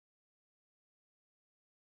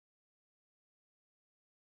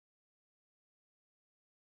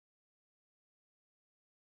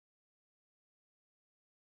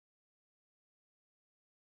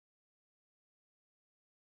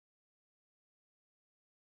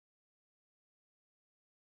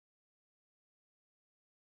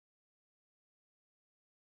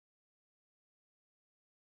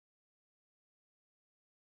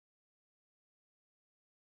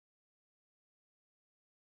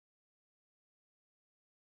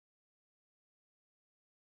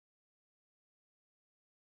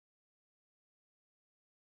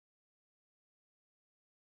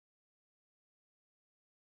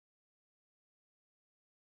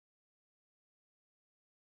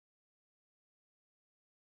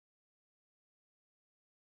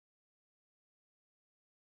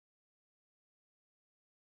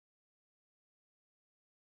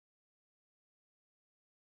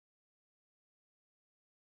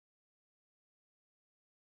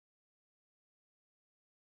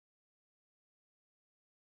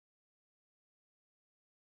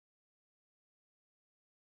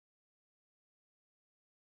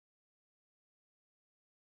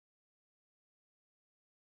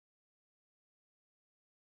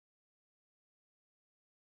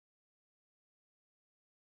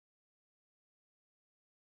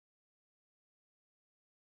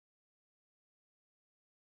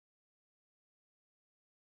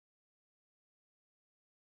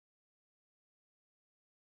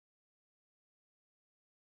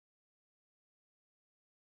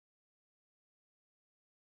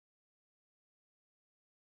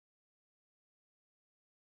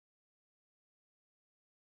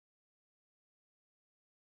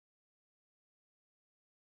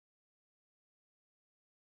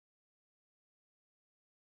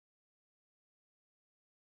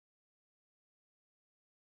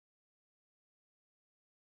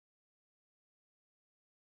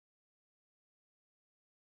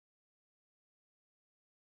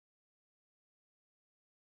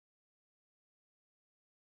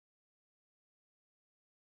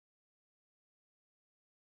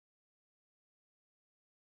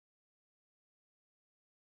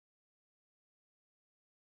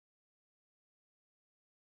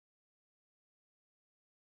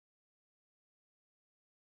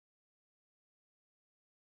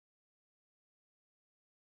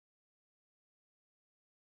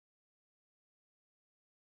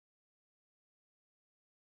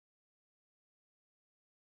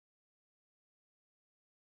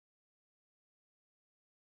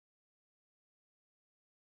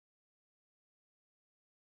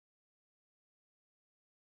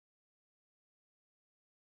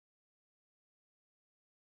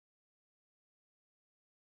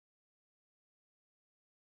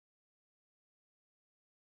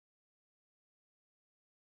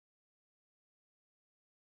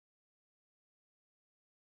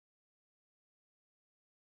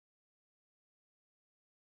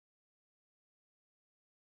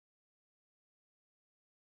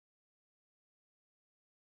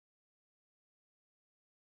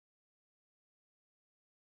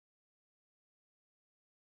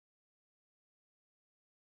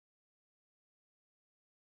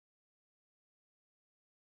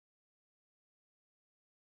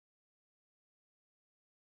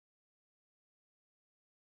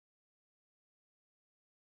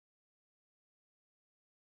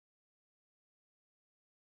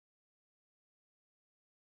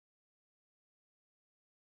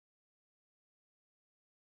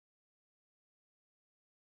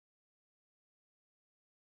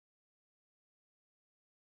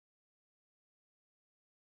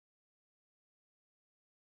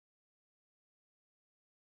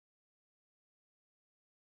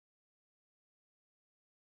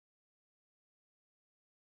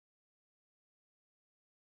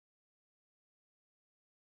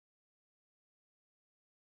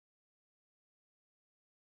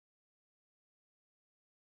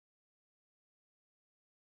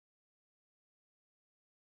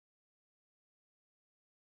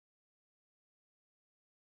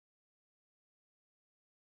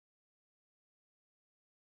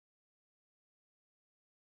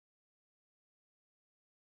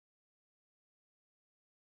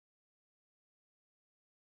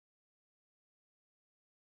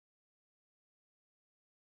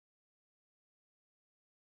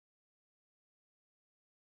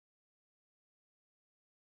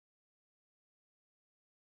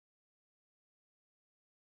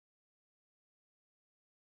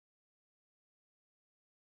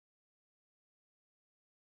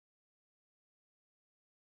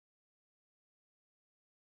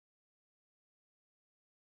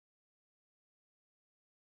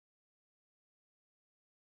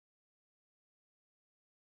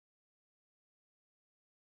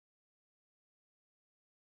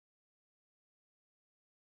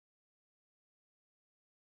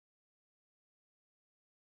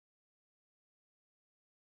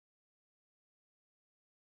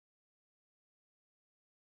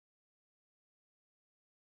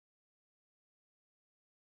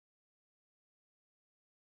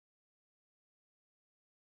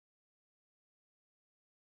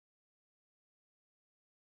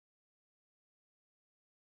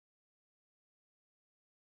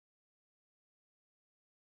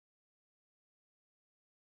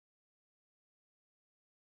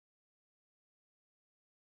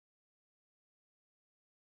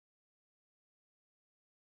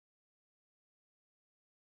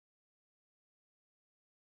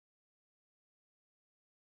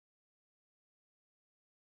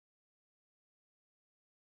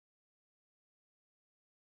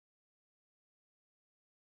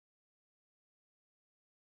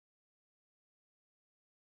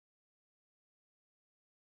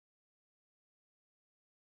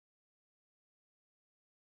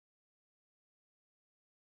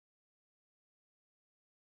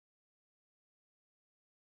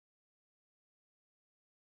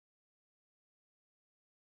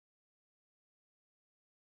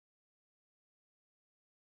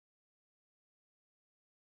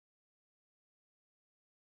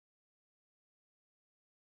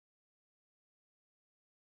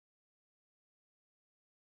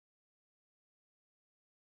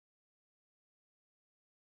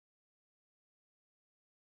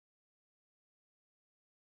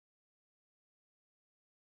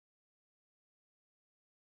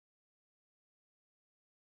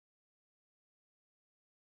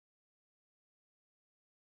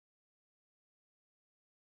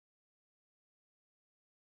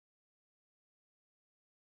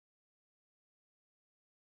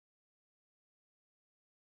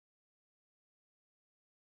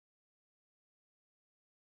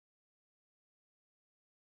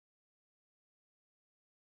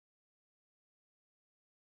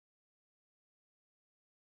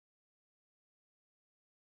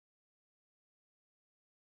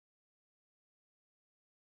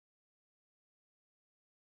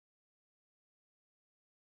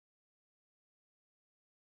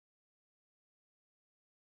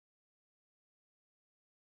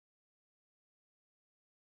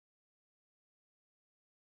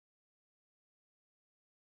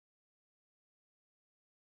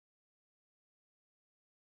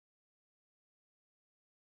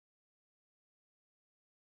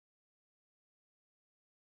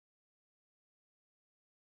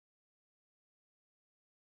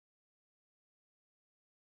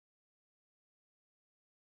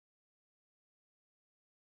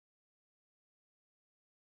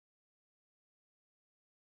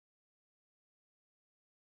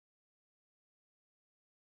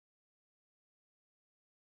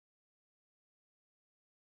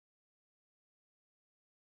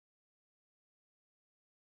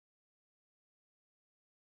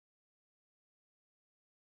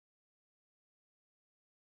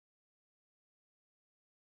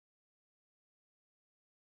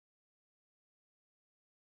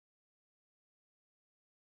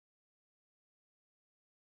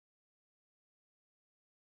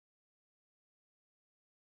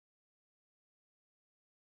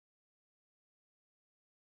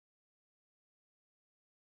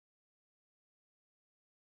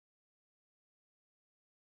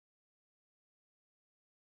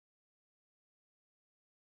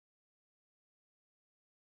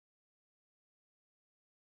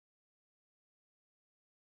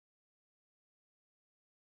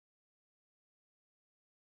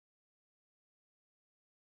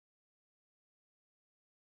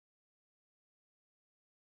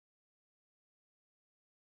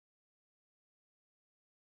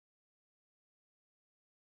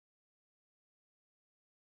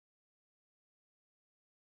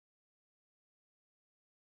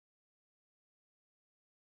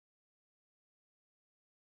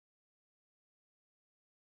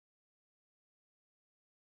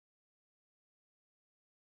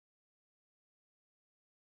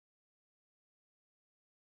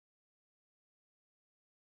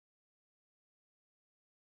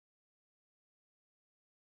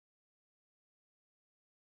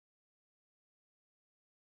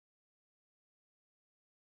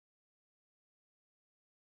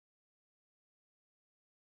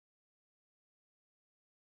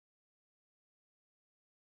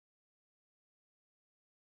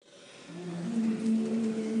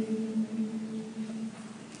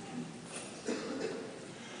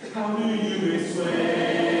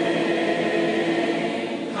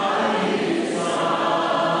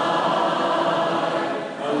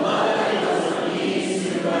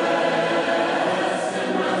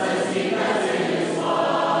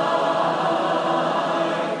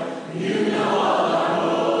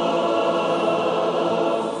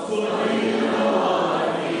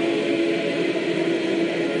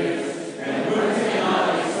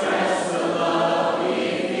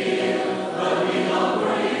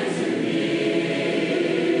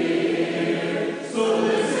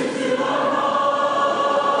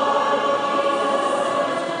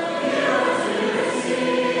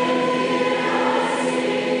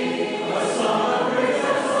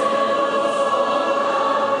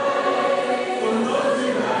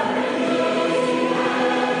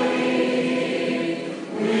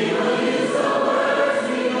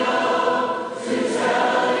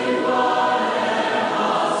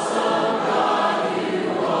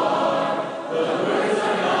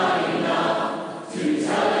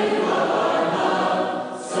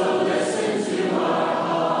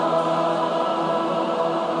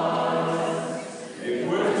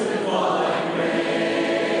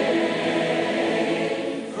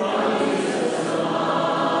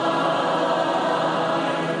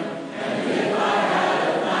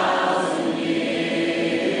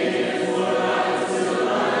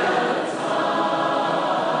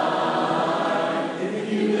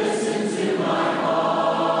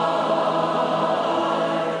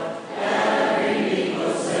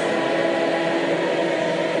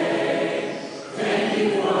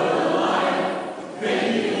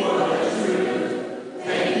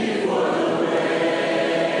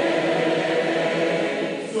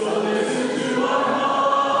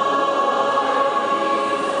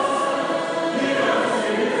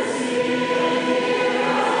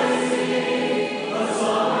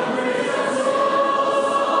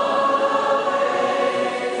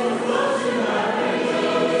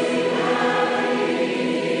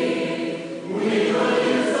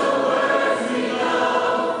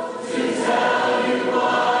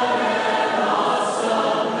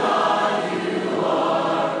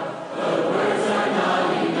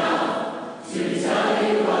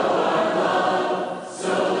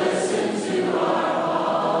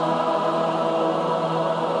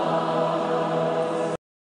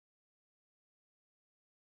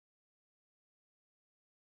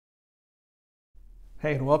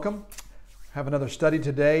Hey, and welcome. I have another study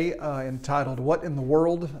today entitled What in the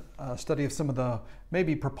World? A study of some of the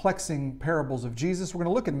maybe perplexing parables of Jesus. We're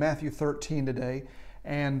going to look at Matthew 13 today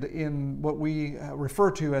and in what we refer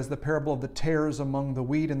to as the parable of the tares among the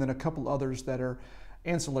wheat, and then a couple others that are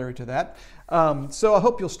ancillary to that. So I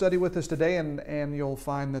hope you'll study with us today and you'll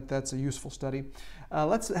find that that's a useful study.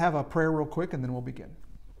 Let's have a prayer real quick and then we'll begin.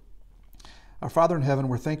 Our Father in heaven,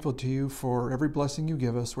 we're thankful to you for every blessing you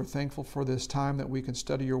give us. We're thankful for this time that we can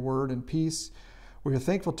study your word in peace. We are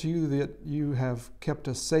thankful to you that you have kept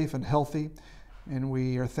us safe and healthy, and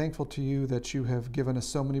we are thankful to you that you have given us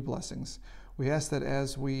so many blessings. We ask that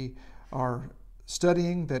as we are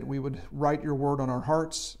studying, that we would write your word on our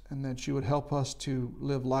hearts, and that you would help us to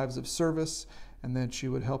live lives of service, and that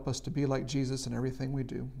you would help us to be like Jesus in everything we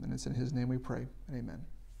do. And it's in his name we pray. Amen.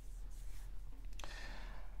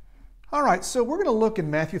 All right, so we're going to look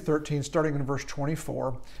in Matthew 13, starting in verse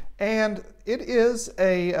 24, and it is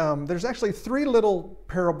there's actually three little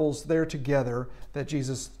parables there together that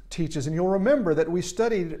Jesus teaches, and you'll remember that we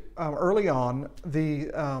studied early on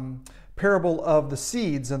the parable of the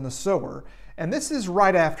seeds and the sower, and this is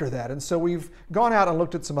right after that, and so we've gone out and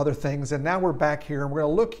looked at some other things, and now we're back here, and we're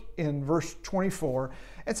going to look in verse 24,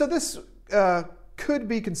 and so this could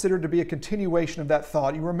be considered to be a continuation of that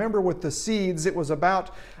thought. You remember with the seeds, it was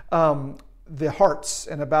about the hearts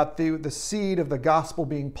and about the seed of the gospel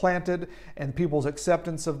being planted and people's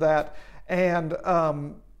acceptance of that. And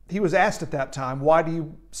he was asked at that time, why do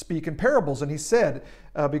you speak in parables? And he said,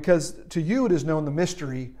 because to you it is known the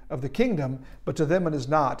mystery of the kingdom, but to them it is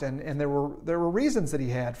not. And there were reasons that he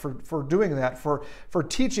had for doing that, for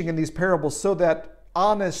teaching in these parables so that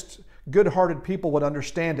honest, good-hearted people would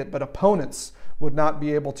understand it, but opponents would not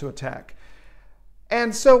be able to attack.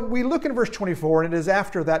 And so we look in verse 24, and it is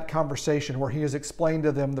after that conversation where he has explained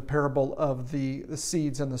to them the parable of the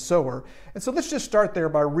seeds and the sower. And so let's just start there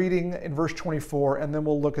by reading in verse 24, and then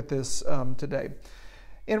we'll look at this today.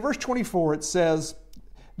 In verse 24, it says,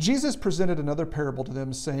 Jesus presented another parable to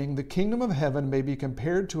them, saying, the kingdom of heaven may be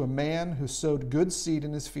compared to a man who sowed good seed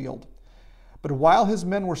in his field. But while his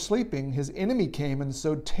men were sleeping, his enemy came and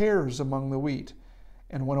sowed tares among the wheat,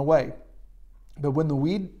 and went away. But when the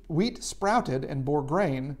wheat sprouted and bore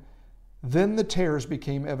grain, then the tares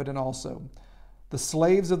became evident also. The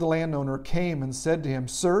slaves of the landowner came and said to him,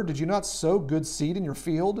 Sir, did you not sow good seed in your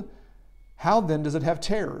field? How then does it have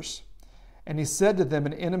tares? And he said to them,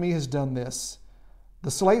 An enemy has done this.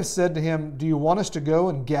 The slaves said to him, Do you want us to go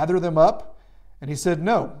and gather them up? And he said,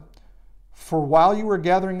 No. For while you are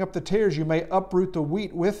gathering up the tares, you may uproot the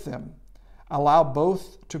wheat with them. Allow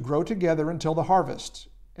both to grow together until the harvest.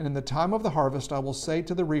 And in the time of the harvest, I will say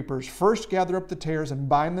to the reapers, First gather up the tares and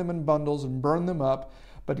bind them in bundles and burn them up,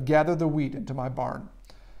 but gather the wheat into my barn.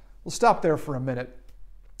 We'll stop there for a minute.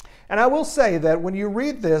 And I will say that when you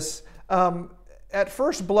read this, at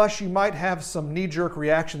first blush, you might have some knee-jerk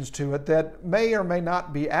reactions to it that may or may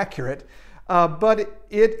not be accurate. But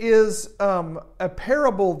it is a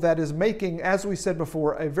parable that is making, as we said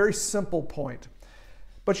before, a very simple point.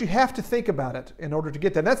 But you have to think about it in order to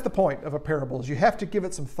get that. That's the point of a parable, is you have to give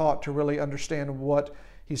it some thought to really understand what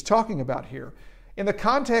he's talking about here. In the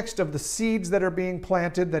context of the seeds that are being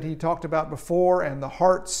planted that he talked about before and the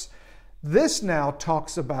hearts, this now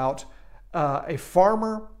talks about a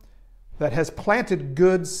farmer that has planted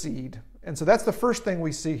good seed. And so that's the first thing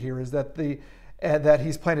we see here, is that that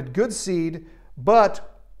he's planted good seed,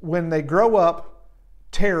 but when they grow up,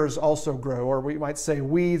 tares also grow, or we might say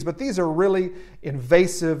weeds, but these are really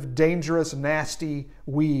invasive, dangerous, nasty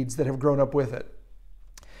weeds that have grown up with it.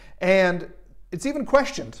 And it's even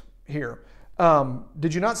questioned here.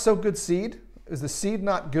 Did you not sow good seed? Is the seed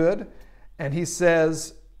not good? And he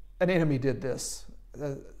says, an enemy did this.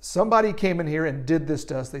 Somebody came in here and did this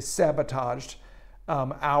to us. They sabotaged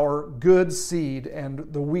our good seed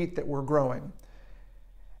and the wheat that we're growing.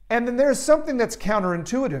 And then there's something that's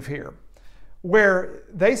counterintuitive here, where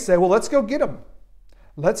they say, well, let's go get them.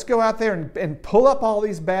 Let's go out there and pull up all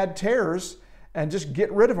these bad tares and just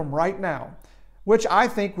get rid of them right now, which I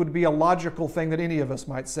think would be a logical thing that any of us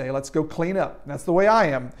might say. Let's go clean up. And that's the way I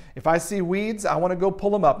am. If I see weeds, I want to go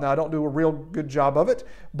pull them up. Now, I don't do a real good job of it,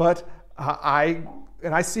 but I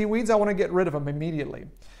see weeds, I want to get rid of them immediately.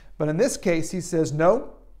 But in this case, he says,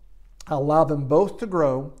 no, allow them both to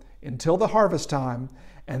grow until the harvest time,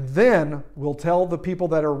 and then we'll tell the people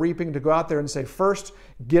that are reaping to go out there and say, first,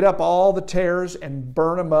 get up all the tares and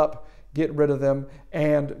burn them up, get rid of them,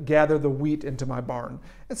 and gather the wheat into my barn.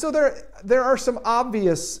 And so there are some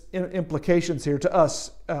obvious implications here to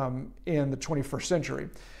us in the 21st century.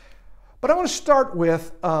 But I want to start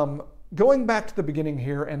with going back to the beginning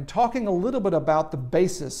here and talking a little bit about the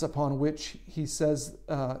basis upon which he says,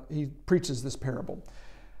 he preaches this parable.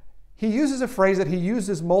 He uses a phrase that he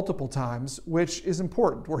uses multiple times, which is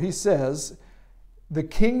important, where he says, the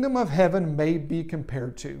kingdom of heaven may be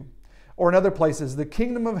compared to. Or in other places, the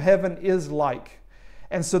kingdom of heaven is like.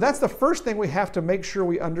 And so that's the first thing we have to make sure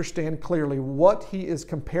we understand clearly what he is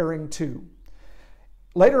comparing to.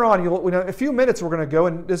 Later on, in a few minutes, we're going to go,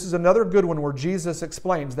 and this is another good one where Jesus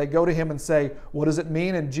explains. They go to him and say, what does it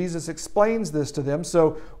mean? And Jesus explains this to them,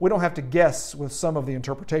 so we don't have to guess with some of the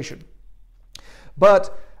interpretation.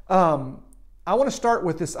 But I want to start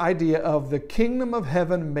with this idea of the kingdom of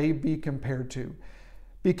heaven may be compared to,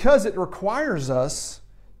 because it requires us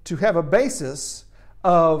to have a basis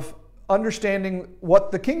of understanding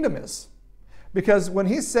what the kingdom is. Because when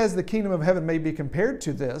he says the kingdom of heaven may be compared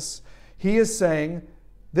to this, he is saying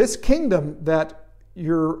this kingdom that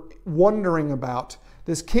you're wondering about,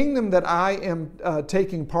 this kingdom that I am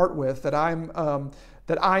taking part with, that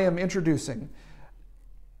I am introducing,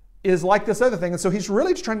 is like this other thing. And so he's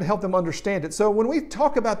really trying to help them understand it. So when we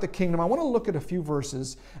talk about the kingdom, I want to look at a few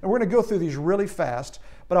verses, and we're going to go through these really fast,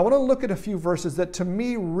 but I want to look at a few verses that to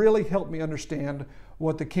me really help me understand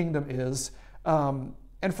what the kingdom is. And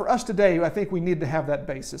for us today, I think we need to have that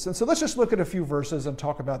basis. And so let's just look at a few verses and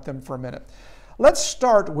talk about them for a minute. Let's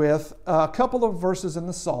start with a couple of verses in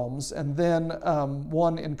the Psalms and then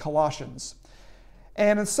one in Colossians.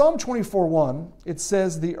 And in Psalm 24:1, it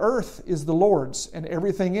says, the earth is the Lord's and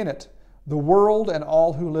everything in it, the world and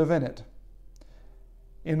all who live in it.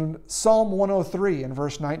 In Psalm 103 and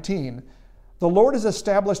verse 19, the Lord has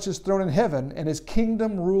established his throne in heaven and his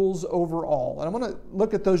kingdom rules over all. And I'm going to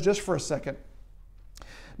look at those just for a second.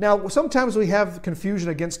 Now, sometimes we have confusion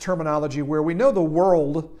against terminology where we know the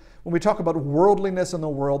world, when we talk about worldliness in the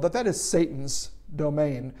world, that is Satan's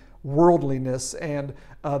domain, worldliness and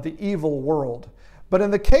the evil world. But in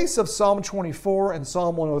the case of Psalm 24 and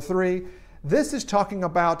Psalm 103, this is talking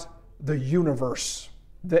about the universe,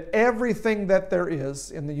 everything that there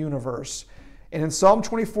is in the universe. And in Psalm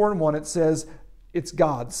 24 and 1, it says it's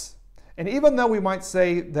God's. And even though we might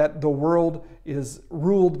say that the world is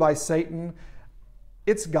ruled by Satan,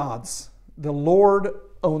 it's God's. The Lord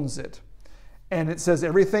owns it. And it says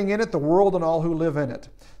everything in it, the world and all who live in it.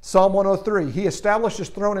 Psalm 103, he established his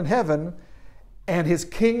throne in heaven and his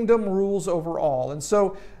kingdom rules over all. And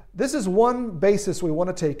so this is one basis we want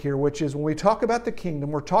to take here, which is when we talk about the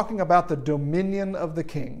kingdom, we're talking about the dominion of the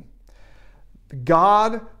king.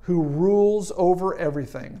 God who rules over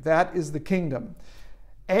everything. That is the kingdom.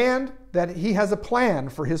 And that he has a plan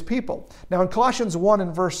for his people. Now in Colossians 1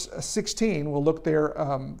 and verse 16, we'll look there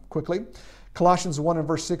quickly. Colossians 1 and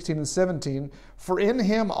verse 16 and 17, for in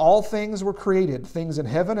him all things were created, things in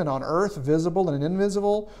heaven and on earth, visible and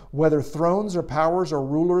invisible, whether thrones or powers or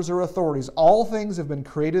rulers or authorities. All things have been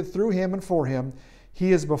created through him and for him.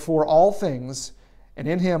 He is before all things, and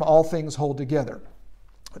in him all things hold together.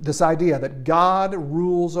 This idea that God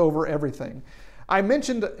rules over everything. I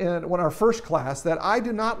mentioned in our first class that I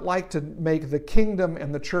do not like to make the kingdom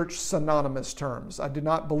and the church synonymous terms. I do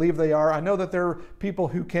not believe they are. I know that there are people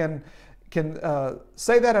who can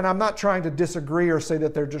say that, and I'm not trying to disagree or say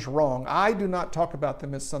that they're just wrong. I do not talk about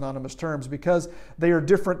them as synonymous terms because they are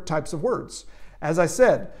different types of words. As I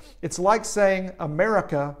said, it's like saying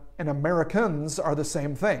America and Americans are the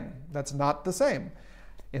same thing. That's not the same.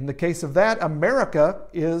 In the case of that, America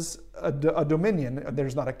is a dominion.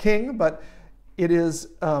 There's not a king, but it is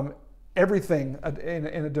everything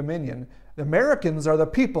in a dominion. The Americans are the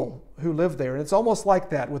people who live there. And it's almost like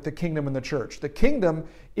that with the kingdom and the church. The kingdom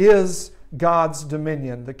is God's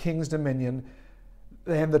dominion, the king's dominion.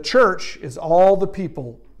 And the church is all the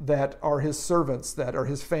people that are his servants, that are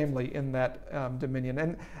his family in that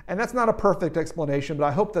dominion. And that's not a perfect explanation, but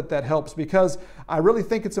I hope that that helps because I really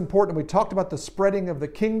think it's important. We talked about the spreading of the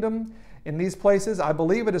kingdom in these places. I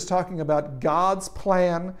believe it is talking about God's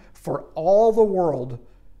plan for all the world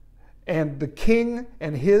and the king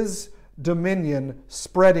and his dominion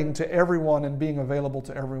spreading to everyone and being available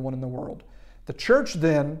to everyone in the world. The church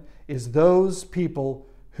then is those people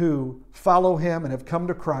who follow him and have come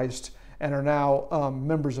to Christ and are now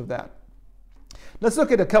members of that. Let's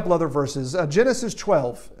look at a couple other verses. Genesis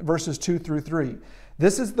 12, verses 2 through 3.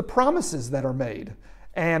 This is the promises that are made.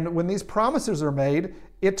 And when these promises are made,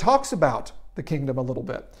 it talks about the kingdom a little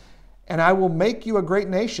bit. And I will make you a great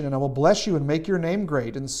nation, and I will bless you and make your name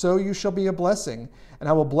great, and so you shall be a blessing. And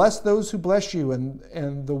I will bless those who bless you,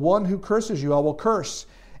 and the one who curses you I will curse.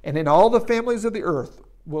 And in all the families of the earth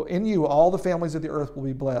in you all the families of the earth will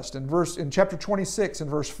be blessed. In chapter 26 and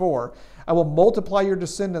verse 4, I will multiply your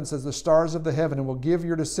descendants as the stars of the heaven, and will give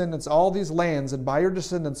your descendants all these lands, and by your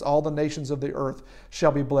descendants all the nations of the earth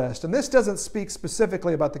shall be blessed. And this doesn't speak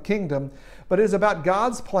specifically about the kingdom, but it is about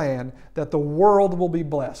God's plan that the world will be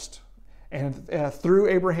blessed. And through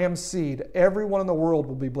Abraham's seed, everyone in the world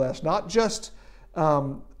will be blessed. Not just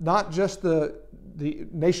the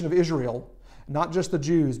nation of Israel, not just the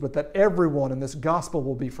Jews, but that everyone in this gospel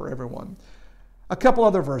will be for everyone. A couple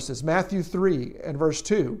other verses. Matthew 3 and verse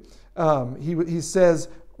 2. He says,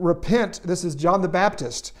 repent. This is John the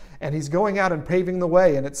Baptist, and he's going out and paving the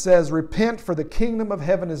way. And it says, repent, for the kingdom of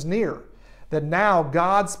heaven is near. That now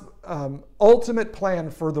God's ultimate plan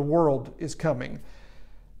for the world is coming.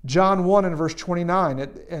 John 1 and verse 29.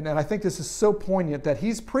 And I think this is so poignant that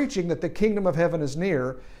he's preaching that the kingdom of heaven is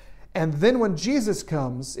near. And then when Jesus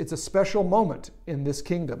comes, it's a special moment in this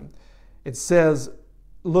kingdom. It says,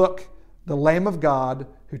 look, the Lamb of God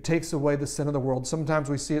who takes away the sin of the world. Sometimes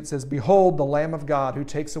we see it says, behold, the Lamb of God who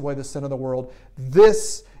takes away the sin of the world.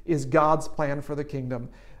 This is God's plan for the kingdom.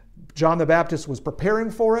 John the Baptist was preparing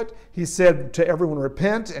for it. He said to everyone,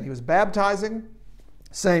 repent, and he was baptizing,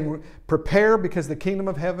 saying, prepare because the kingdom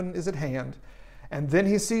of heaven is at hand. And then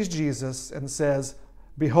he sees Jesus and says,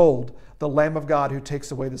 behold, the Lamb of God who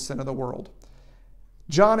takes away the sin of the world.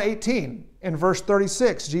 John 18 in verse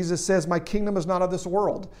 36, Jesus says, my kingdom is not of this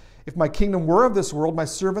world. If my kingdom were of this world, my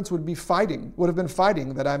servants would have been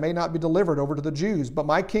fighting that I may not be delivered over to the Jews. But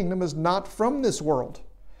my kingdom is not from this world.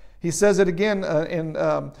 He says it again in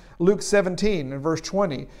Luke 17 and verse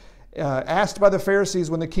 20. Asked by the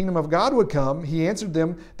Pharisees when the kingdom of God would come, he answered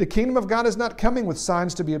them, the kingdom of God is not coming with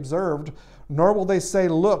signs to be observed, nor will they say,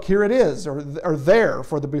 look, here it is, or there,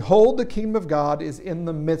 for behold, the kingdom of God is in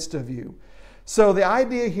the midst of you. So the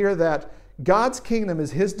idea here that God's kingdom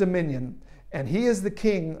is his dominion, and he is the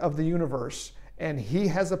king of the universe, and he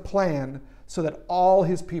has a plan so that all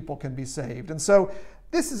his people can be saved. And so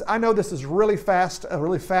I know this is really fast, a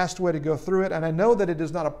really fast way to go through it, and I know that it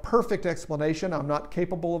is not a perfect explanation. I'm not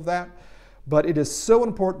capable of that, but it is so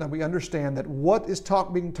important that we understand that what is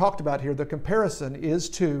being talked about here, the comparison is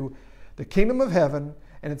to the kingdom of heaven,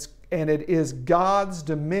 and it is God's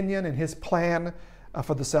dominion and his plan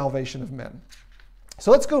for the salvation of men.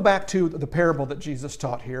 So let's go back to the parable that Jesus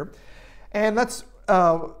taught here, and let's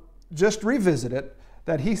just revisit it.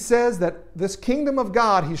 That he says that this kingdom of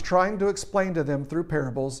God he's trying to explain to them through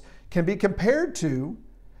parables can be compared to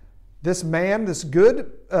this man, this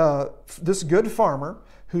good farmer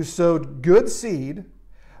who sowed good seed,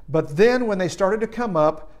 but then when they started to come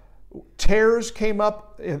up, tares came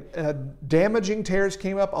up, damaging tares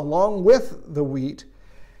came up along with the wheat.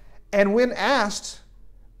 And when asked,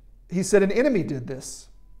 he said an enemy did this.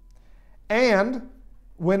 And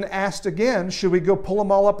when asked again, should we go pull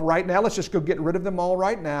them all up right now? Let's just go get rid of them all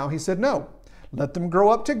right now. He said, no, let them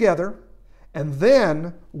grow up together. And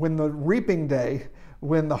then when the reaping day,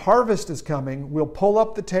 when the harvest is coming, we'll pull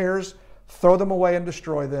up the tares, throw them away and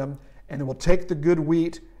destroy them. And we'll take the good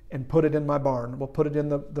wheat and put it in my barn. We'll put it in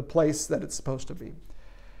the place that it's supposed to be.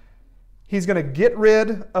 He's going to get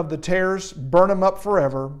rid of the tares, burn them up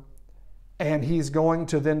forever. And he's going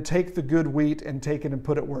to then take the good wheat and take it and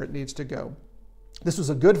put it where it needs to go. This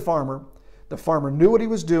was a good farmer. The farmer knew what he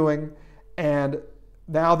was doing, and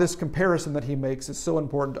now this comparison that he makes is so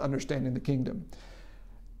important to understanding the kingdom.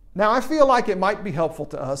 Now, I feel like it might be helpful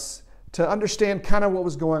to us to understand kind of what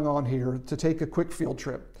was going on here, to take a quick field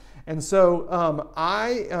trip. And so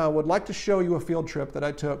I would like to show you a field trip that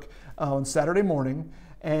I took on Saturday morning,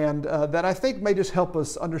 and that I think may just help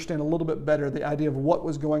us understand a little bit better the idea of what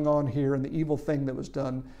was going on here and the evil thing that was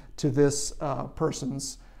done to this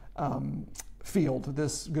person's field,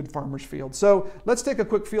 this good farmer's field. So let's take a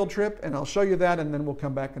quick field trip and I'll show you that, and then we'll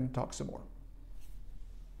come back and talk some more.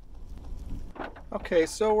 Okay,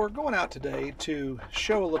 so we're going out today to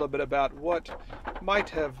show a little bit about what might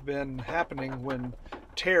have been happening when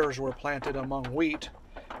tares were planted among wheat.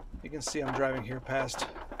 You can see I'm driving here past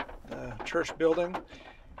the church building,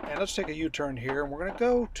 and let's take a U-turn here, and we're going to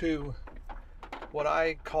go to what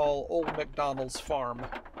I call Old MacDonald's farm.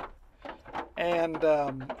 And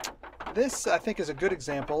this, I think, is a good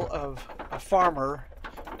example of a farmer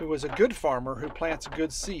who was a good farmer who plants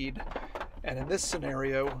good seed. And in this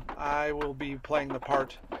scenario, I will be playing the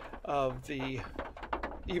part of the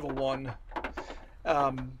evil one.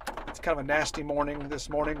 It's kind of a nasty morning this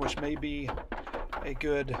morning, which may be a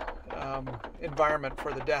good environment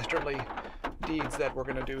for the dastardly deeds that we're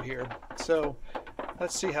going to do here. So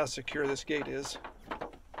let's see how secure this gate is.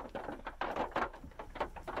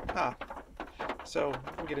 So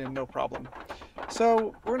we can get in no problem.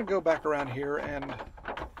 So we're going to go back around here and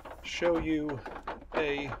show you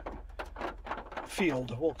a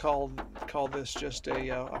field. We'll call this just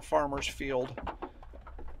a farmer's field,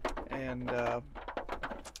 and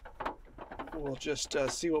we'll just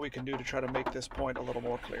see what we can do to try to make this point a little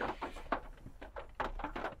more clear.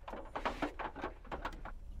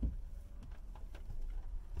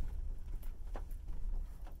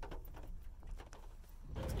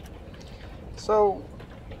 So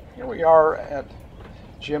here we are at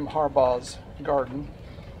Jim Harbaugh's garden,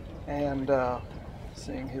 and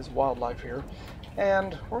seeing his wildlife here.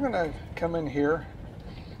 And we're going to come in here,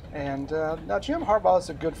 and now Jim Harbaugh is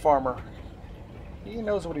a good farmer. He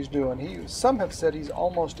knows what he's doing. Some have said he's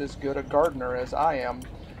almost as good a gardener as I am,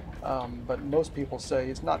 but most people say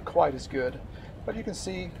he's not quite as good. But you can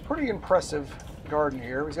see pretty impressive garden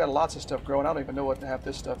here. He's got lots of stuff growing. I don't even know what half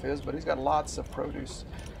this stuff is, but he's got lots of produce.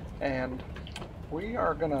 And we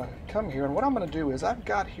are going to come here, and what I'm going to do is I've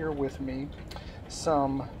got here with me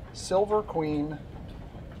some Silver Queen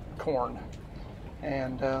corn.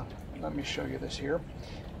 And let me show you this here.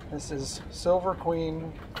 This is Silver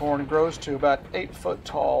Queen corn, grows to about 8 foot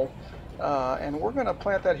tall, and we're going to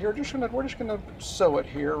plant that here. We're just going to sow it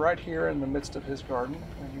here, right here in the midst of his garden.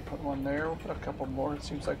 And you put one there. We'll put a couple more. It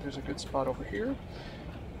seems like there's a good spot over here.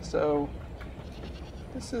 So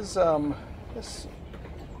this is this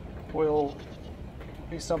will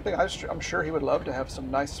be something. I'm sure he would love to have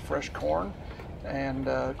some nice fresh corn, and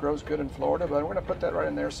grows good in Florida, but we're going to put that right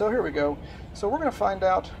in there. So here we go. So we're going to find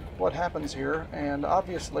out what happens here, and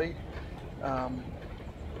obviously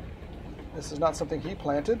this is not something he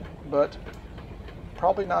planted, but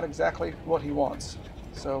probably not exactly what he wants.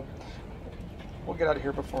 So we'll get out of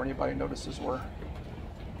here before anybody notices we're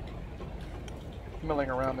milling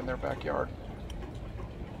around in their backyard.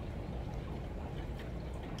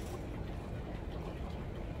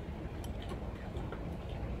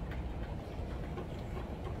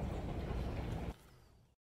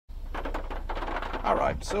 All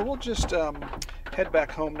right, so we'll just head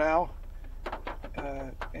back home now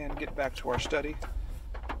and get back to our study.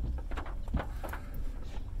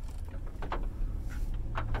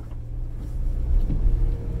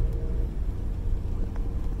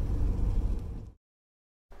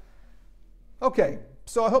 Okay,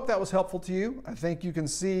 so I hope that was helpful to you. I think you can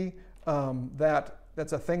see that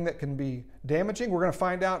that's a thing that can be damaging. We're going to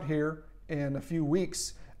find out here in a few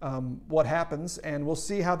weeks what happens, and we'll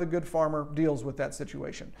see how the good farmer deals with that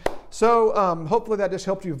situation. So hopefully that just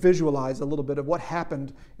helped you visualize a little bit of what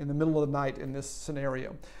happened in the middle of the night in this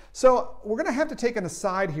scenario. So we're going to have to take an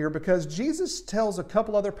aside here, because Jesus tells a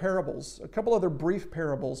couple other parables, a couple other brief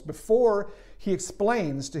parables, before he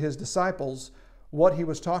explains to his disciples what he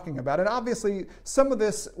was talking about. And obviously some of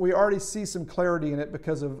this, we already see some clarity in it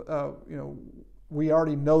because of, we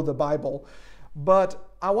already know the Bible. But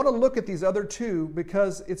I want to look at these other two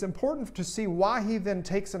because it's important to see why he then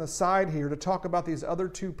takes an aside here to talk about these other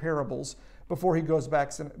two parables before he goes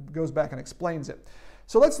back and explains it.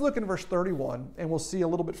 So let's look in verse 31, and we'll see a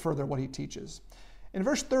little bit further what he teaches. In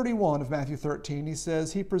verse 31 of Matthew 13, he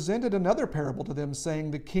says, "He presented another parable to them,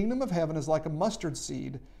 saying, The kingdom of heaven is like a mustard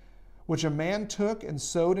seed, which a man took and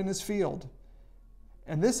sowed in his field.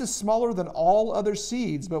 And this is smaller than all other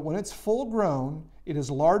seeds, but when it's full grown, it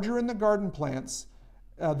is larger in the garden plants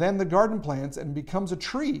than the garden plants, and becomes a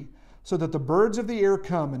tree, so that the birds of the air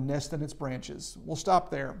come and nest in its branches." We'll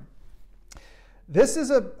stop there. This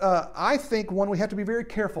is I think, one we have to be very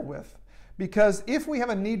careful with, because if we have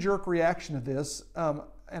a knee-jerk reaction to this,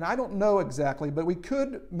 and I don't know exactly, but we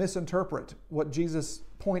could misinterpret what Jesus'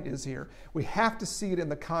 point is here. We have to see it in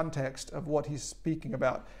the context of what he's speaking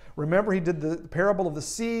about. Remember, he did the parable of the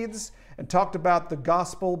seeds and talked about the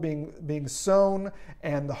gospel being sown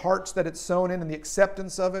and the hearts that it's sown in and the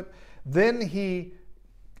acceptance of it. Then he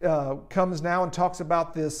comes now and talks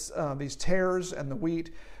about these tares and the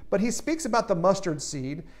wheat. But he speaks about the mustard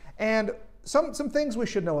seed, and some things we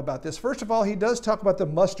should know about this. First of all, he does talk about the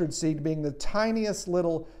mustard seed being the tiniest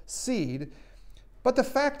little seed, but the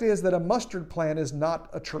fact is that a mustard plant is not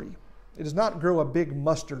a tree. It does not grow a big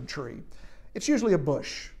mustard tree. It's usually a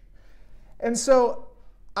bush. And so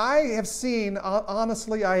I have seen,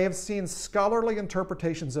 honestly, I have seen scholarly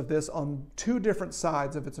interpretations of this on two different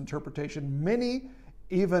sides of its interpretation. Many,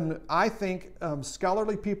 even I think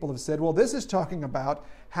scholarly people have said, well, this is talking about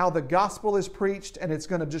how the gospel is preached and it's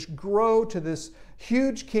going to just grow to this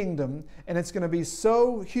huge kingdom, and it's going to be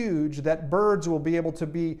so huge that birds will be able to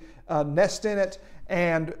nest in it,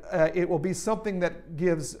 and it will be something that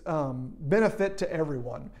gives benefit to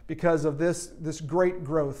everyone because of this great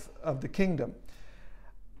growth of the kingdom.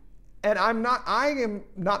 And I am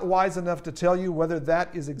not wise enough to tell you whether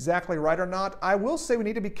that is exactly right or not. I will say we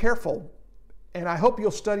need to be careful And I hope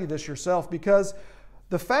you'll study this yourself, because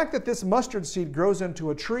the fact that this mustard seed grows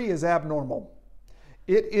into a tree is abnormal.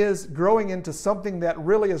 It is growing into something that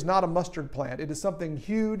really is not a mustard plant. It is something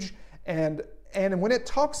huge. And when it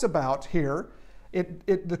talks about here,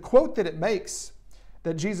 the quote that it makes,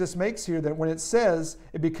 that Jesus makes here, that when it says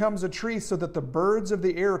it becomes a tree so that the birds of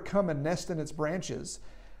the air come and nest in its branches.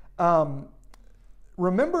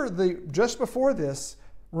 Remember just before this,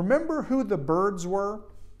 remember who the birds were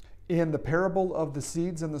in the parable of the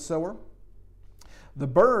seeds and the sower? The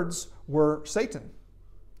birds were Satan.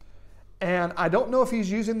 And I don't know if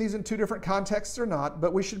he's using these in two different contexts or not,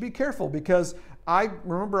 but we should be careful, because I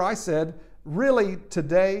said, really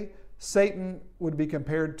today, Satan would be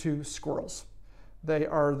compared to squirrels. They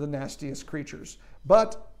are the nastiest creatures.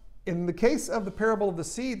 But in the case of the parable of the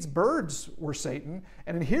seeds, birds were Satan.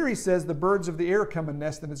 And in here he says, the birds of the air come and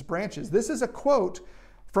nest in its branches. This is a quote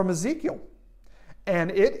from Ezekiel.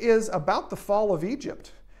 And it is about the fall of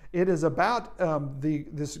Egypt. It is about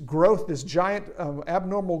this growth, this giant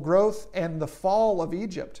abnormal growth, and the fall of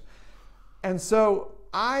Egypt. And so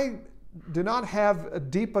I do not have a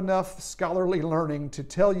deep enough scholarly learning to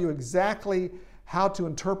tell you exactly how to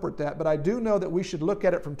interpret that, but I do know that we should look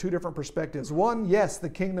at it from two different perspectives. One, yes, the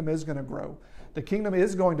kingdom is going to grow. The kingdom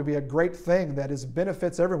is going to be a great thing that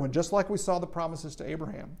benefits everyone, just like we saw the promises to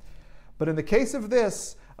Abraham. But in the case of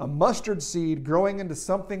this, a mustard seed growing into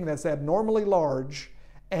something that's abnormally large,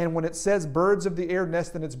 and when it says birds of the air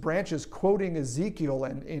nest in its branches, quoting Ezekiel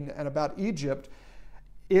and about Egypt,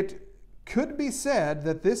 it could be said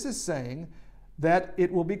that this is saying that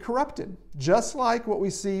it will be corrupted. Just like what we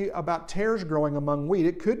see about tares growing among wheat,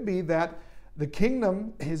 it could be that the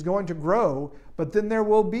kingdom is going to grow, but then there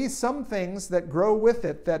will be some things that grow with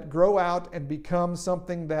it, that grow out and become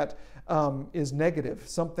something that is negative,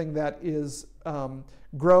 something that is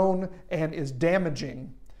grown and is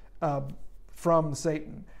damaging from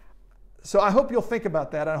Satan. So I hope you'll think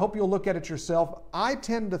about that. I hope you'll look at it yourself. I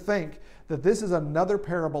tend to think that this is another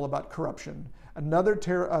parable about corruption, another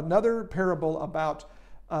parable about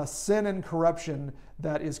sin and corruption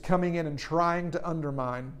that is coming in and trying to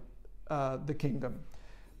undermine the kingdom.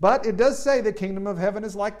 But it does say the kingdom of heaven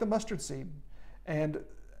is like the mustard seed. And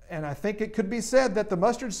I think it could be said that the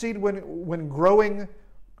mustard seed, when growing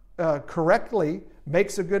correctly,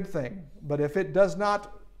 makes a good thing. But if it does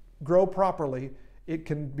not grow properly, it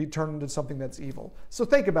can be turned into something that's evil. So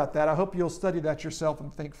think about that. I hope you'll study that yourself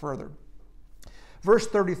and think further. Verse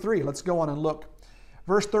 33, let's go on and look.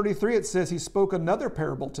 Verse 33, it says, he spoke another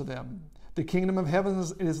parable to them. The kingdom of heaven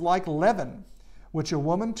is like leaven, which a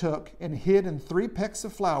woman took and hid in 3 pecks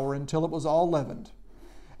of flour until it was all leavened.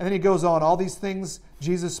 And then he goes on, all these things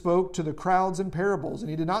Jesus spoke to the crowds in parables,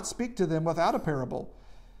 and he did not speak to them without a parable.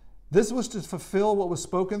 This was to fulfill what was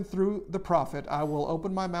spoken through the prophet. I will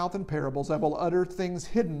open my mouth in parables. I will utter things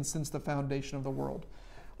hidden since the foundation of the world.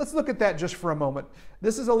 Let's look at that just for a moment.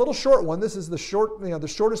 This is a little short one. This is the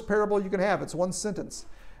shortest parable you can have. It's one sentence.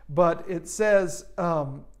 But it says,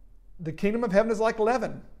 the kingdom of heaven is like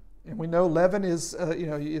leaven. And we know leaven is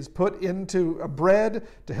put into a bread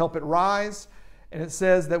to help it rise. And it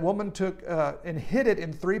says that woman took and hid it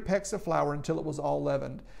in 3 pecks of flour until it was all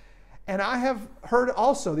leavened. And I have heard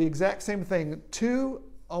also the exact same thing, 2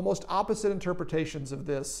 almost opposite interpretations of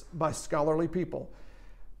this by scholarly people.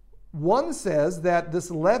 One says that this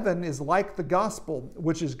leaven is like the gospel,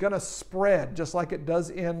 which is going to spread, just like it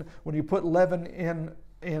does when you put leaven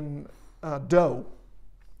in dough.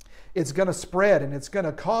 It's going to spread, and it's going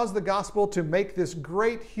to cause the gospel to make this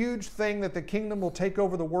great, huge thing that the kingdom will take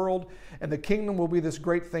over the world, and the kingdom will be this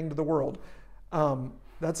great thing to the world.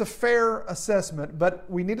 That's a fair assessment, but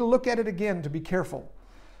we need to look at it again to be careful.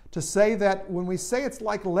 To say that when we say it's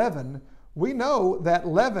like leaven, we know that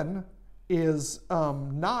leaven is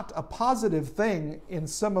not a positive thing in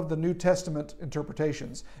some of the New Testament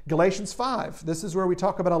interpretations. Galatians 5, this is where we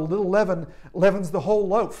talk about a little leaven leavens the whole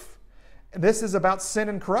loaf. And this is about sin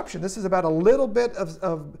and corruption. This is about a little bit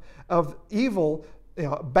of evil,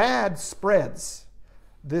 bad spreads.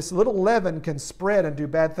 This little leaven can spread and do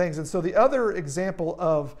bad things. And so the other example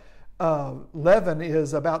of leaven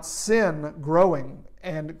is about sin growing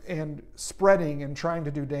and spreading and trying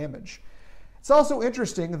to do damage. It's also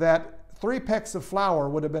interesting that 3 pecks of flour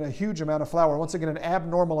would have been a huge amount of flour. Once again, an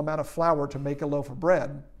abnormal amount of flour to make a loaf of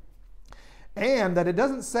bread. And that it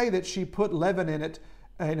doesn't say that she put leaven in it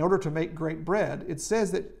in order to make great bread. It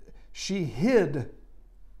says that she hid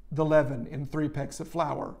the leaven in 3 pecks of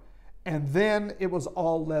flour. And then it was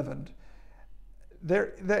all leavened.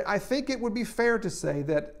 I think it would be fair to say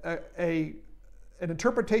that an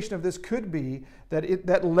interpretation of this could be that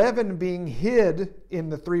that leaven being hid in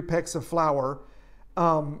the 3 pecks of flour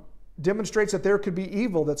demonstrates that there could be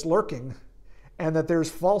evil that's lurking and that there's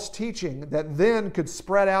false teaching that then could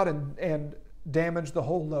spread out and damage the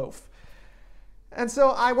whole loaf. And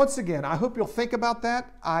so once again, I hope you'll think about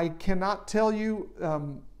that. I cannot tell you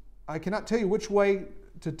which way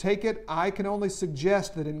to take it. I can only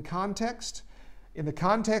suggest that in the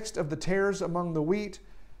context of the tares among the wheat,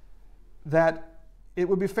 that it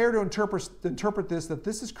would be fair to interpret this, that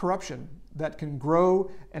this is corruption that can grow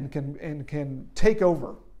and can take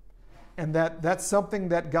over. And that's something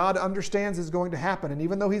that God understands is going to happen. And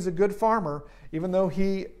even though he's a good farmer, even though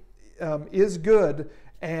he is good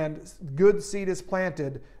and good seed is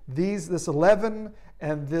planted, this leaven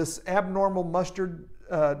and this abnormal mustard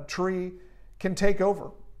tree can take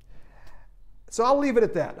over. So I'll leave it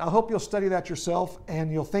at that. I hope you'll study that yourself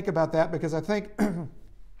and you'll think about that, because I think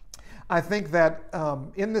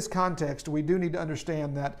that in this context, we do need to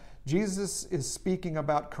understand that Jesus is speaking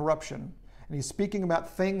about corruption, and he's speaking about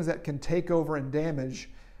things that can take over and damage.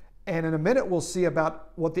 And in a minute, we'll see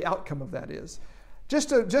about what the outcome of that is.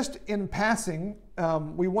 Just in passing,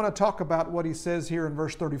 we want to talk about what he says here in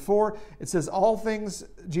verse 34. It says, all things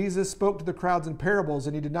Jesus spoke to the crowds in parables,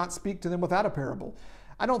 and he did not speak to them without a parable.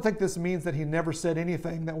 I don't think this means that he never said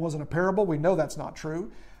anything that wasn't a parable. We know that's not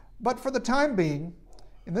true. But for the time being,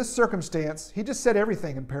 in this circumstance, he just said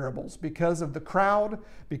everything in parables because of the crowd,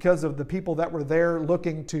 because of the people that were there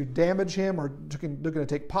looking to damage him or looking to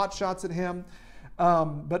take pot shots at him.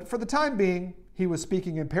 But for the time being, he was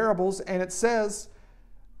speaking in parables, and it says,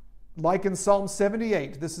 like in Psalm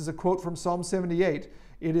 78, this is a quote from Psalm 78,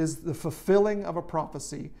 it is the fulfilling of a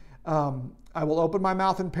prophecy. I will open my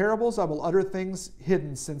mouth in parables. I will utter things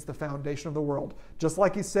hidden since the foundation of the world. Just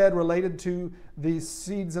like he said related to the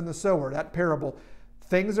seeds and the sower, that parable.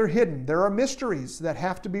 Things are hidden. There are mysteries that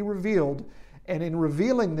have to be revealed. And in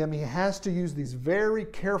revealing them, he has to use these very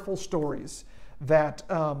careful stories that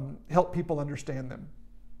help people understand them.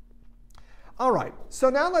 All right, so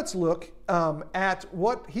now let's look at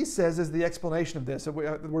what he says is the explanation of this.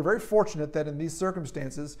 We're very fortunate that in these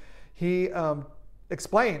circumstances, he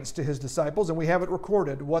explains to his disciples, and we have it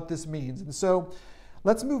recorded, what this means. And so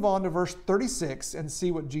let's move on to verse 36 and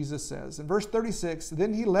see what Jesus says. In verse 36,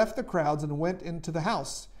 then he left the crowds and went into the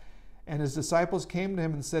house. And his disciples came to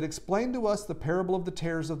him and said, explain to us the parable of the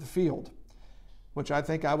tares of the field, which I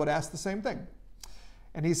think I would ask the same thing.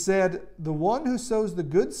 And he said, the one who sows the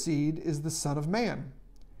good seed is the Son of Man,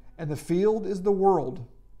 and the field is the world.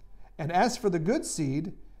 And as for the good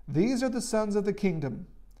seed, these are the sons of the kingdom,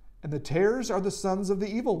 and the tares are the sons of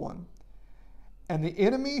the evil one. And the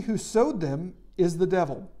enemy who sowed them is the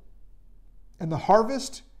devil. And the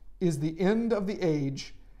harvest is the end of the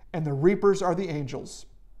age, and the reapers are the angels.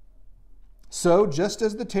 So just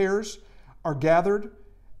as the tares are gathered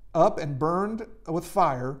up and burned with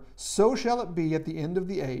fire, so shall it be at the end of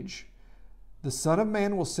the age. The Son of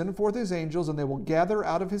Man will send forth his angels, and they will gather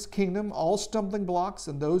out of his kingdom all stumbling blocks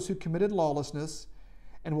and those who committed lawlessness,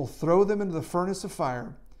 and will throw them into the furnace of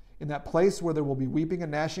fire, in that place where there will be weeping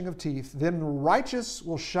and gnashing of teeth. Then righteous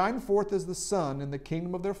will shine forth as the sun in the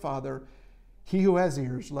kingdom of their Father. He who has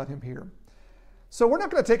ears, let him hear. So we're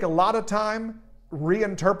not going to take a lot of time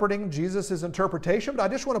reinterpreting Jesus' interpretation, but I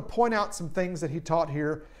just want to point out some things that he taught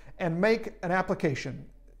here and make an application.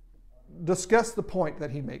 Discuss the point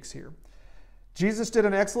that he makes here. Jesus did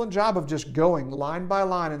an excellent job of just going line by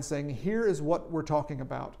line and saying, here is what we're talking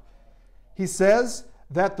about. He says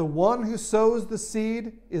that the one who sows the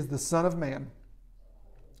seed is the Son of Man.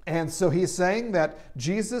 And so he's saying that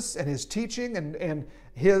Jesus and his teaching and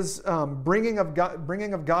his bringing of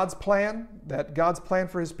God's plan, that God's plan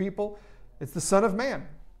for his people, it's the Son of Man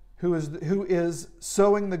who is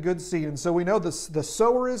sowing the good seed. And so we know the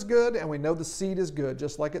sower is good, and we know the seed is good,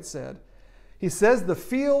 just like it said. He says the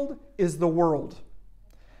field is the world.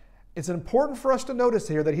 It's important for us to notice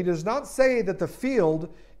here that he does not say that the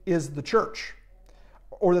field is the church,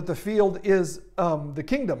 or that the field is the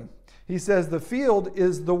kingdom. He says the field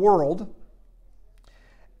is the world.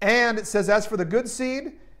 And it says, as for the good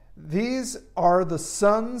seed, these are the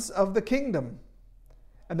sons of the kingdom,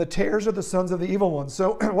 and the tares are the sons of the evil one.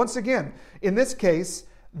 So once again, in this case,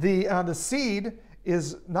 the seed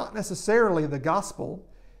is not necessarily the gospel.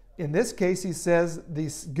 In this case, he says the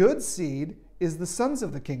good seed is the sons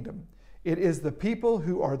of the kingdom. It is the people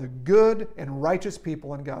who are the good and righteous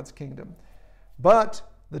people in God's kingdom. But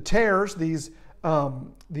the tares, these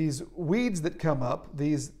weeds that come up,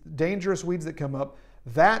 these dangerous weeds that come up,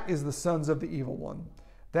 that is the sons of the evil one.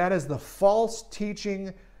 That is the false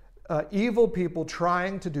teaching, evil people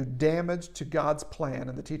trying to do damage to God's plan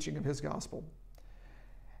and the teaching of his gospel.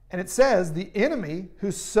 And it says the enemy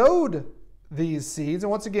who sowed these seeds,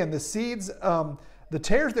 and once again, the seeds the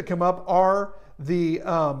tares that come up are the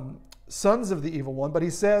sons of the evil one, but he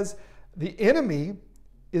says the enemy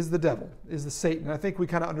is the devil, is the Satan. And I think we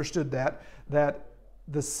kind of understood that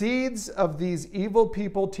the seeds of these evil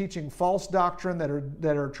people teaching false doctrine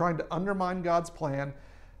that are trying to undermine God's plan,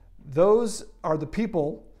 those are the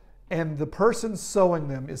people, and the person sowing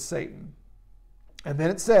them is Satan. And then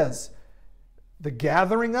it says, the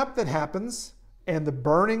gathering up that happens and the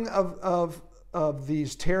burning of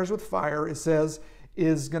these tares with fire, it says,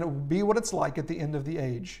 is going to be what it's like at the end of the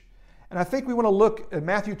age. And I think we want to look at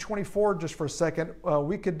Matthew 24 just for a second.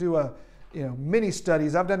 We could do many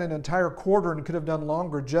studies. I've done an entire quarter and could have done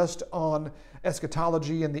longer just on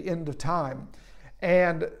eschatology and the end of time.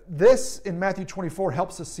 And this in Matthew 24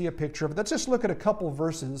 helps us see a picture of it. Let's just look at a couple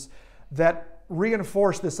verses that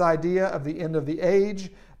reinforce this idea of the end of the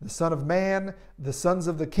age, the Son of Man, the sons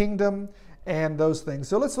of the kingdom, and those things.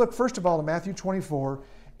 So let's look first of all at Matthew 24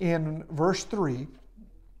 in verse 3.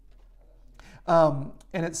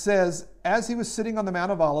 And it says, as he was sitting on the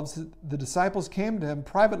Mount of Olives, the disciples came to him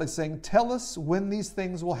privately saying, tell us when these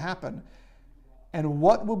things will happen and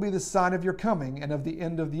what will be the sign of your coming and of the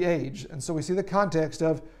end of the age. And so we see the context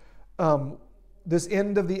of this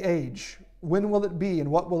end of the age. When will it be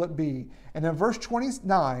and what will it be? And in verse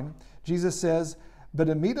 29, Jesus says, but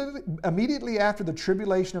immediately after the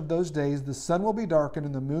tribulation of those days, the sun will be darkened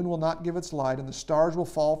and the moon will not give its light and the stars will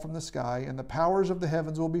fall from the sky and the powers of the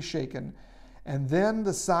heavens will be shaken. And then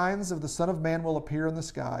the signs of the Son of Man will appear in the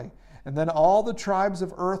sky. And then all the tribes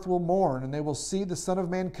of earth will mourn, and they will see the Son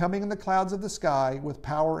of Man coming in the clouds of the sky with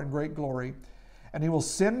power and great glory. And he will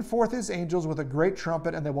send forth his angels with a great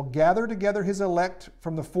trumpet, and they will gather together his elect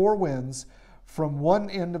from the four winds, from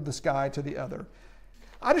one end of the sky to the other.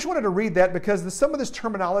 I just wanted to read that because some of this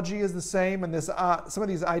terminology is the same, and some of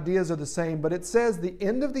these ideas are the same, but it says the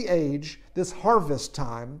end of the age, this harvest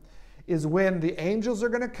time, is when the angels are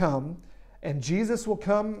going to come, and Jesus will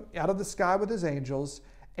come out of the sky with his angels,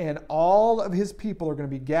 and all of his people are going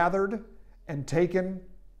to be gathered and taken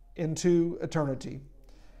into eternity.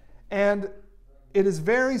 And it is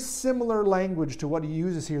very similar language to what he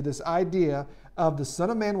uses here, this idea of the Son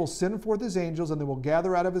of Man will send forth his angels, and they will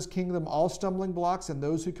gather out of his kingdom all stumbling blocks and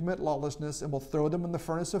those who commit lawlessness, and will throw them in the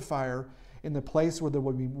furnace of fire, in the place where there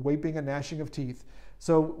will be weeping and gnashing of teeth.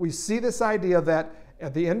 So we see this idea that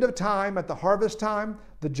at the end of time, at the harvest time,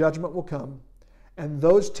 the judgment will come. And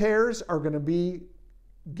those tares are going to be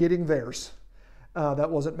getting theirs. That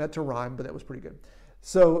wasn't meant to rhyme, but that was pretty good.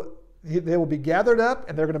 So they will be gathered up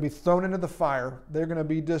and they're going to be thrown into the fire. They're going to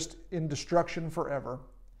be just in destruction forever.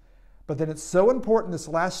 But then it's so important, this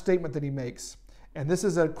last statement that he makes. And this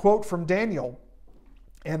is a quote from Daniel.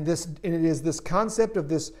 And it is this concept of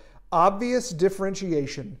this obvious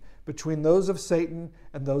differentiation between those of Satan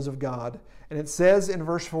and those of God. And it says in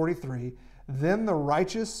verse 43, then the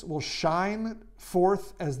righteous will shine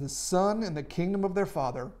forth as the sun in the kingdom of their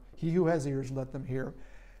Father. He who has ears, let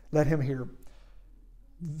him hear.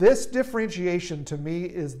 This differentiation to me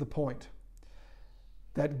is the point.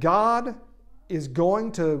 That God is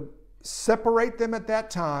going to separate them at that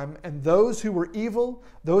time, and those who were evil,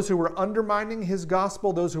 those who were undermining his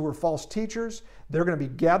gospel, those who were false teachers, they're going to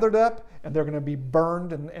be gathered up and they're going to be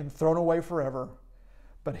burned and thrown away forever.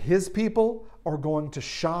 But his people are going to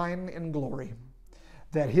shine in glory.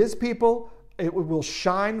 That his people, it will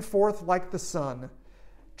shine forth like the sun.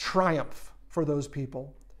 Triumph for those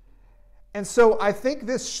people. And so I think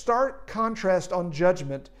this stark contrast on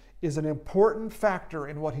judgment is an important factor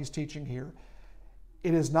in what he's teaching here.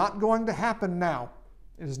 It is not going to happen now.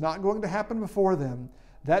 It is not going to happen before them.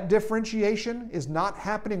 That differentiation is not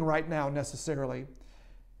happening right now necessarily.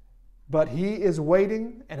 But he is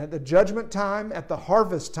waiting, and at the judgment time, at the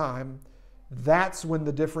harvest time, that's when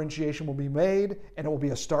the differentiation will be made, and it will be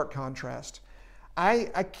a stark contrast. I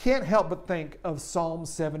can't help but think of Psalm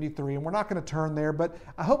 73, and we're not going to turn there, but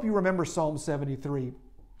I hope you remember Psalm 73.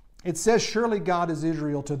 It says, surely God is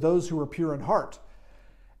Israel to those who are pure in heart.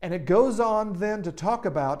 And it goes on then to talk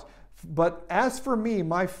about, but as for me,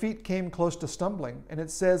 my feet came close to stumbling. And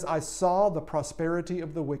it says, I saw the prosperity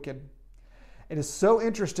of the wicked. It is so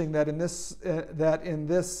interesting that in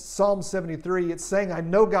this Psalm 73, it's saying, I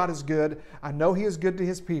know God is good. I know he is good to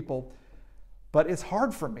his people. But it's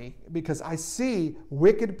hard for me because I see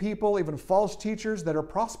wicked people, even false teachers that are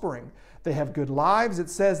prospering. They have good lives. It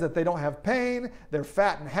says that they don't have pain. They're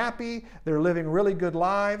fat and happy. They're living really good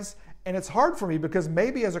lives. And it's hard for me because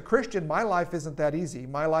maybe as a Christian, my life isn't that easy.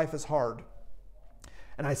 My life is hard.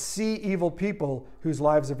 And I see evil people whose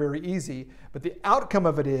lives are very easy. But the outcome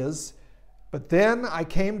of it is, but then I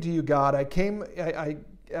came to you, God. I came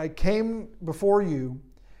before you,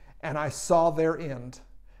 and I saw their end.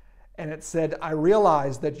 and it said, I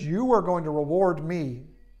realize that you are going to reward me,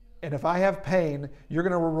 and if I have pain, you're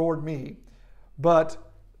going to reward me. But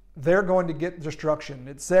they're going to get destruction.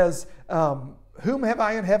 It says, whom have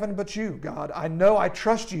I in heaven but you, God? I know I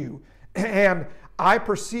trust you, and I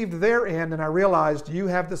perceived their end, and I realized you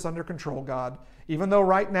have this under control, God. Even though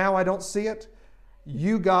right now I don't see it,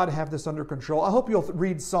 you, God, have this under control. I hope you'll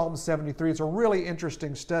read Psalm 73. It's a really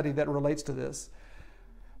interesting study that relates to this.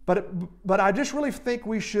 But I just really think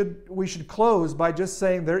we should close by just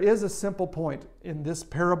saying there is a simple point in this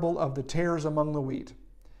parable of the tares among the wheat.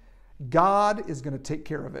 God is going to take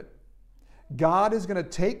care of it. God is going to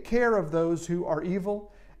take care of those who are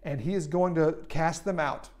evil, and He is going to cast them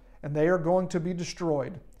out, and they are going to be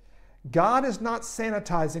destroyed. God is not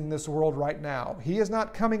sanitizing this world right now. He is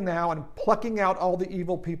not coming now and plucking out all the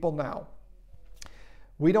evil people now.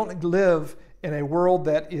 We don't live in a world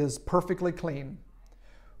that is perfectly clean.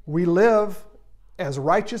 We live as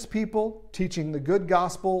righteous people teaching the good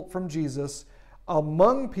gospel from Jesus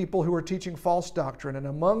among people who are teaching false doctrine and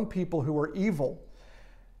among people who are evil.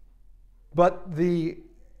 But the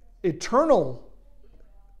eternal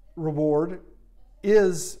reward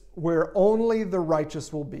is where only the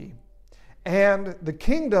righteous will be. And the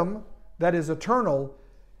kingdom that is eternal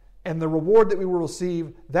and the reward that we will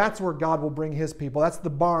receive, that's where God will bring His people. That's the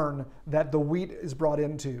barn that the wheat is brought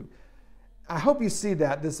into. I hope you see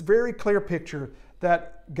that, this very clear picture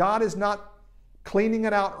that God is not cleaning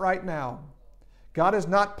it out right now. God is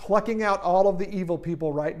not plucking out all of the evil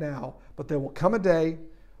people right now, but there will come a day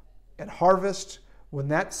at harvest when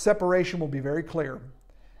that separation will be very clear.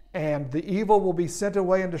 And the evil will be sent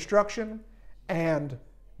away in destruction, and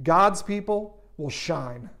God's people will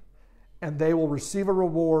shine, and they will receive a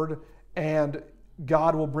reward, and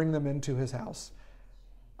God will bring them into His house.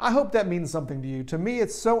 I hope that means something to you. To me,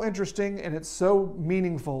 it's so interesting and it's so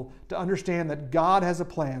meaningful to understand that God has a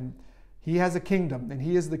plan. He has a kingdom, and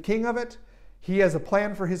He is the king of it. He has a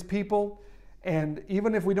plan for His people, and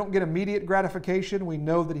even if we don't get immediate gratification, we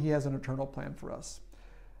know that He has an eternal plan for us.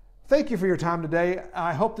 Thank you for your time today.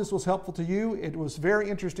 I hope this was helpful to you. It was very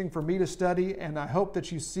interesting for me to study, and I hope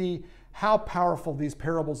that you see how powerful these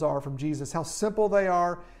parables are from Jesus, how simple they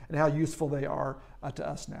are, and how useful they are to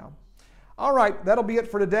us now. All right, that'll be it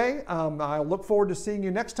for today. I look forward to seeing you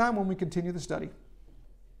next time when we continue the study.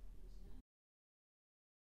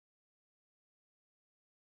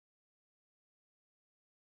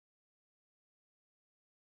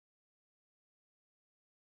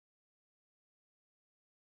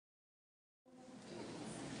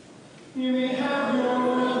 You may have